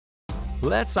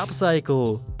let's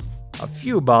upcycle a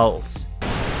few bottles.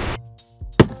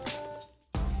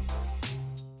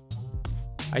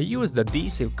 I used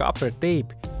adhesive copper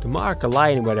tape to mark a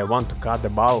line where I want to cut the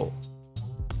bottle.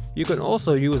 You can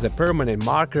also use a permanent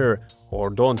marker or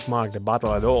don't mark the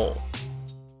bottle at all.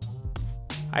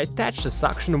 I attached a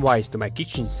suction vise to my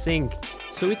kitchen sink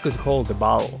so it could hold the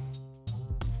bottle.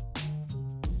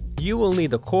 You will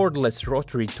need a cordless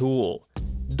rotary tool.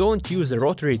 Don't use a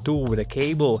rotary tool with a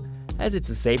cable as it's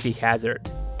a safety hazard.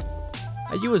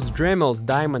 I used Dremel's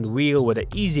diamond wheel with an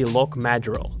easy lock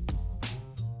mandrel.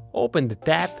 Open the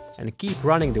tap and keep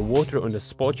running the water on the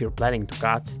spot you're planning to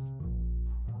cut.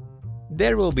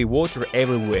 There will be water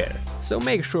everywhere, so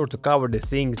make sure to cover the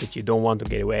things that you don't want to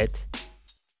get wet.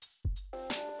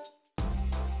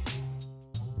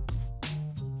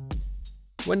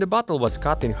 When the bottle was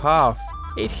cut in half,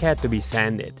 it had to be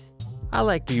sanded. I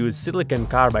like to use silicon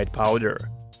carbide powder.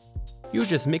 You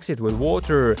just mix it with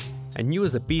water and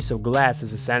use a piece of glass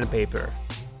as a sandpaper,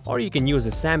 or you can use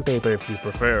a sandpaper if you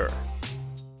prefer.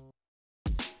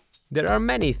 There are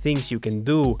many things you can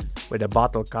do with a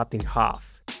bottle cut in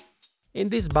half. In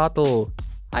this bottle,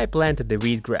 I planted the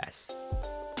wheatgrass.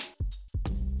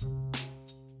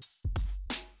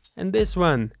 And this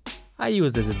one, I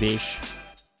used as a dish.